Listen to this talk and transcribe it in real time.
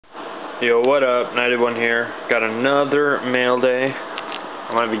Yo, what up? Nighted One here. Got another mail day.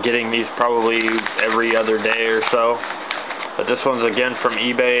 I might be getting these probably every other day or so. But this one's again from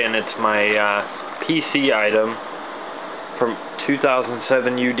eBay, and it's my PC item from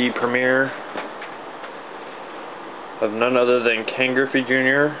 2007 UD Premier of none other than Ken Griffey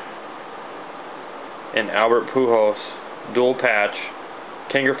Jr. and Albert Pujols. Dual patch.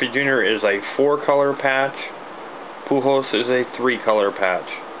 Ken Griffey Jr. is a 4-color patch. Pujols is a 3-color patch.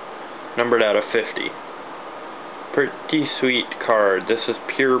 Numbered out of 50. Pretty sweet card. This is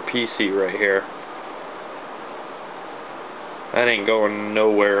pure PC right here. That ain't going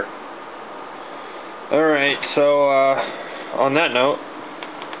nowhere. Alright, so on that note,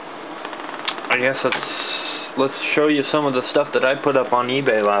 I guess let's show you some of the stuff that I put up on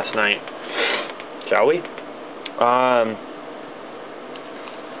eBay last night. Shall we?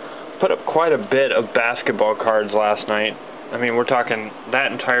 Put up quite a bit of basketball cards last night. I mean, we're talking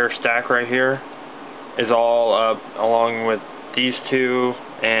that entire stack right here is all up, along with these two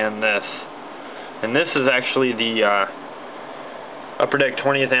and this. And this is actually the Upper Deck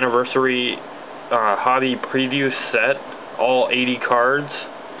 20th Anniversary Hobby Preview set. All 80 cards.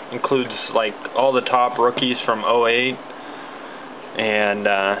 Includes like all the top rookies from 08 and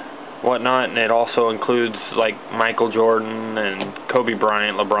whatnot. And it also includes like Michael Jordan and Kobe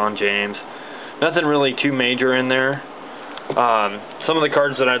Bryant, LeBron James. Nothing really too major in there. Some of the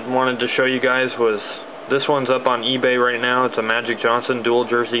cards that I wanted to show you guys was, this one's up on eBay right now. It's a Magic Johnson dual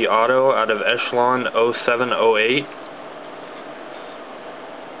jersey auto out of Echelon 07-08.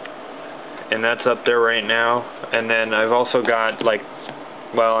 And that's up there right now. And then I've also got like,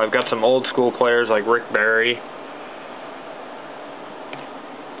 well, I've got some old school players like Rick Barry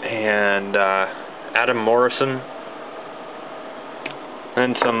and Adam Morrison.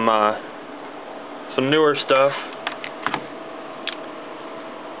 And some newer stuff.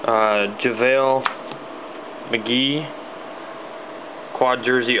 JaVale McGee, quad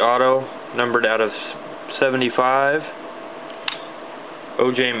jersey auto, numbered out of 75.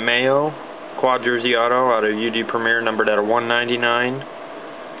 OJ Mayo, quad jersey auto out of UD Premier, numbered out of 199.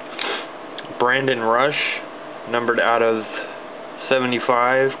 Brandon Rush, numbered out of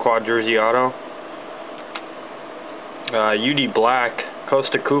 75, quad jersey auto. UD Black,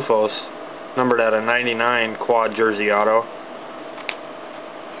 Costa Kufos, numbered out of 99, quad jersey auto.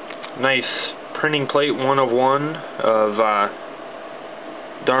 Nice printing plate 1 of 1 of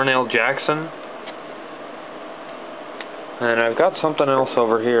Darnell Jackson. And I've got something else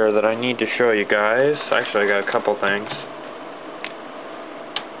over here that I need to show you guys. Actually, I got a couple things.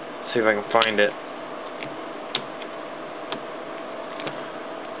 Let's see if I can find it.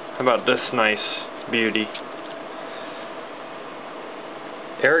 How about this nice beauty?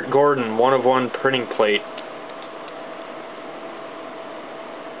 Eric Gordon 1 of 1 printing plate.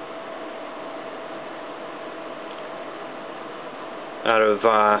 Out of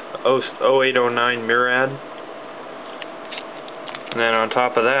 08-09 Murad. And then on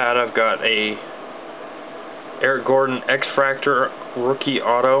top of that, I've got a Eric Gordon X-Fractor rookie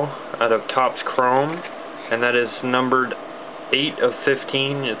auto out of Topps Chrome, and that is numbered 8 of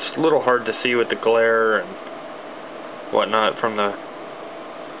 15. It's a little hard to see with the glare and whatnot from the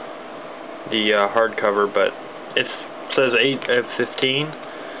hardcover, but it says 8 of 15.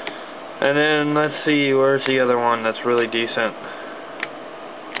 And then let's see, where's the other one that's really decent?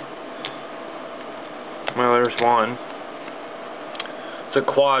 Well, there's one. It's a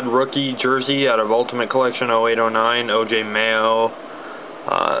quad rookie jersey out of Ultimate Collection 08-09. OJ Mayo,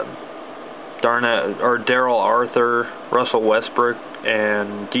 Daryl Arthur, Russell Westbrook,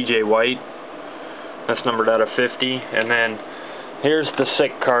 and DJ White. That's numbered out of 50. And then here's the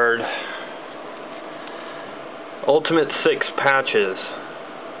sick card. Ultimate 6 patches.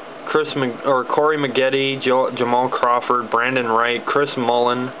 Corey Maggette, Jamal Crawford, Brandon Wright, Chris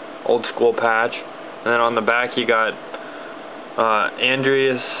Mullin, old school patch. And then on the back you got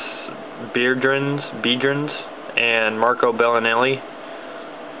Andreas Biedrins and Marco Bellinelli.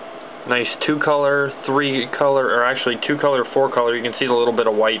 Nice 2-color, 3-color, or actually 2-color, 4-color. You can see the little bit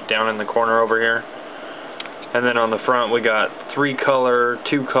of white down in the corner over here. And then on the front we got 3-color,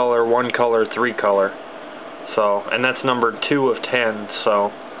 2-color, 1-color, 3-color. So, and that's numbered 2 of 10.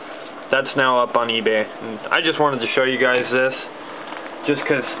 So that's now up on eBay. And I just wanted to show you guys this, just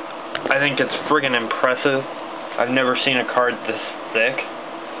because I think it's friggin' impressive. I've never seen a card this thick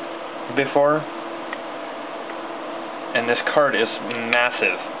before. And this card is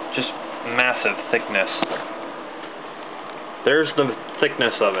massive. Just massive thickness. There's the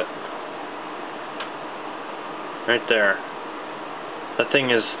thickness of it. Right there. That thing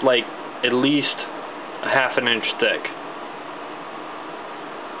is like at least a half an inch thick.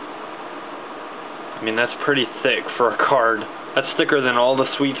 I mean, that's pretty thick for a card. That's thicker than all the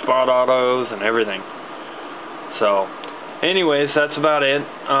Sweet Spot autos and everything. So, anyways, that's about it.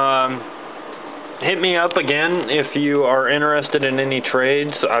 Hit me up again if you are interested in any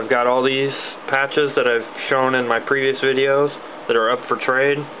trades. I've got all these patches that I've shown in my previous videos that are up for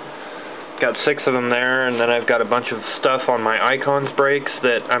trade. Got 6 of them there, and then I've got a bunch of stuff on my Icons breaks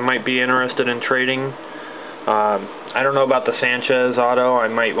that I might be interested in trading. I don't know about the Sanchez auto. I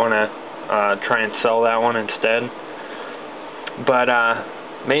might want to try and sell that one instead. But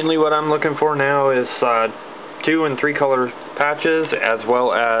mainly what I'm looking for now is 2 and 3 color patches, as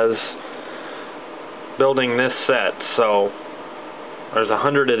well as building this set. So there's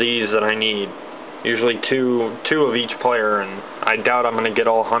 100 of these that I need. Usually two of each player, and I doubt I'm going to get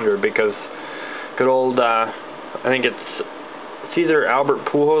all 100 because good old, I think it's either Albert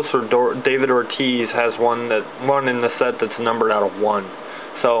Pujols or David Ortiz has one in the set that's numbered out of 1.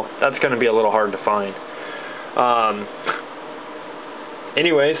 So that's going to be a little hard to find.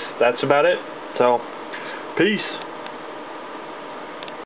 Anyways, that's about it. So, peace.